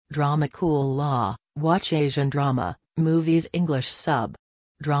Dramacool Law, watch Asian drama, movies English sub.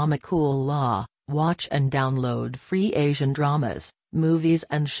 Dramacool Law, watch and download free Asian dramas, movies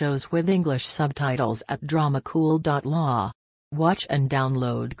and shows with English subtitles at dramacool.law. Watch and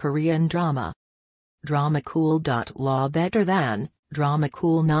download Korean drama. Dramacool.law better than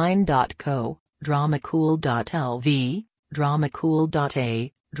Dramacool9.co, Dramacool.lv,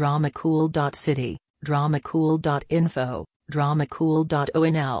 Dramacool.a, Dramacool.city, Dramacool.info,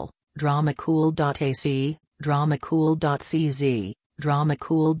 Dramacool.onl, Dramacool.ac, Dramacool.cz,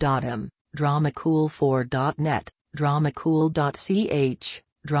 Dramacool.im, Dramacool4.net, Dramacool.ch,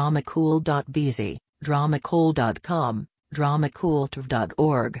 Dramacool.bz, Dramacool.com,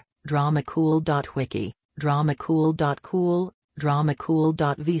 Dramacool.org, Dramacool.wiki, Dramacool.cool,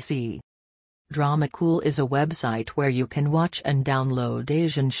 Dramacool.vc. Dramacool is a website where you can watch and download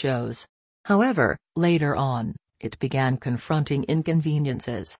Asian shows. However, later on, it began confronting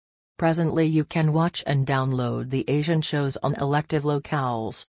inconveniences. Presently you can watch and download the Asian shows on elective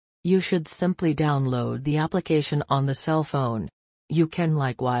locales. You should simply download the application on the cell phone. You can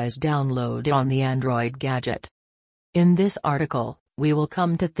likewise download it on the Android gadget. In this article, we will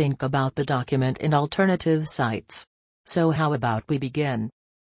come to think about the document in alternative sites. So how about we begin?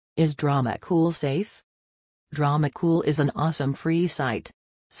 Is Dramacool safe? Dramacool is an awesome free site.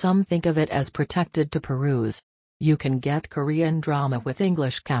 Some think of it as protected to peruse. You can get Korean drama with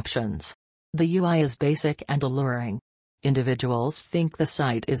English captions. The UI is basic and alluring. Individuals think the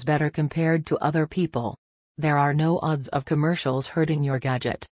site is better compared to other people. There are no odds of commercials hurting your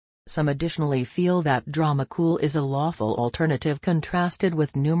gadget. Some additionally feel that Dramacool is a lawful alternative contrasted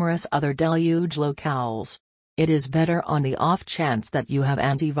with numerous other deluge locales. It is better on the off chance that you have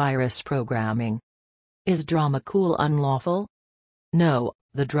antivirus programming. Is Dramacool unlawful? No,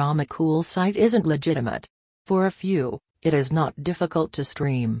 the Dramacool site isn't legitimate. For a few, it is not difficult to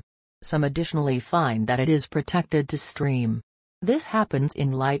stream. Some additionally find that it is protected to stream. This happens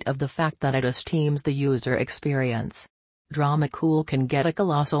in light of the fact that it esteems the user experience. Dramacool can get a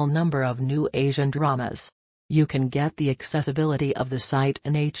colossal number of new Asian dramas. You can get the accessibility of the site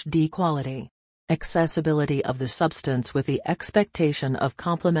in HD quality. Accessibility of the substance with the expectation of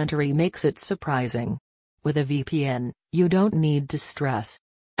complimentary makes it surprising. With a VPN, you don't need to stress.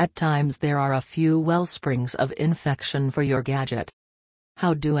 At times there are a few wellsprings of infection for your gadget.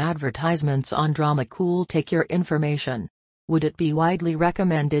 How do advertisements on Dramacool take your information? Would it be widely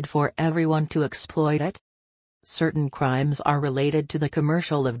recommended for everyone to exploit it? Certain crimes are related to the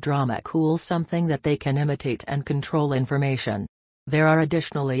commercial of Dramacool, something that they can imitate and control information. There are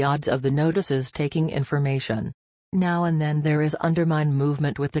additionally odds of the notices taking information. Now and then there is undermine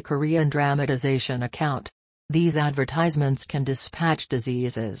movement with the Korean dramatization account. These advertisements can dispatch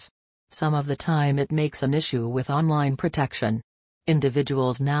diseases. Some of the time it makes an issue with online protection.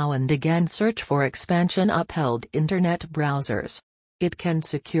 Individuals now and again search for expansion upheld internet browsers. It can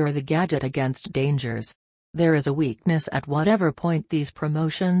secure the gadget against dangers. There is a weakness at whatever point these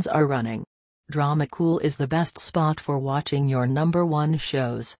promotions are running. Dramacool is the best spot for watching your #1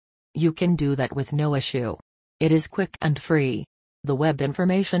 shows. You can do that with no issue. It is quick and free. The web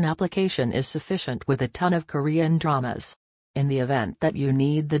information application is sufficient with a ton of Korean dramas. In the event that you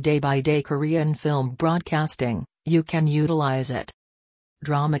need the day-by-day Korean film broadcasting, you can utilize it.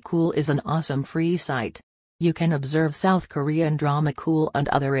 Dramacool is an awesome free site. You can observe South Korean Dramacool and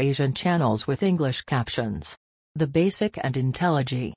other Asian channels with English captions. The basic and intelligent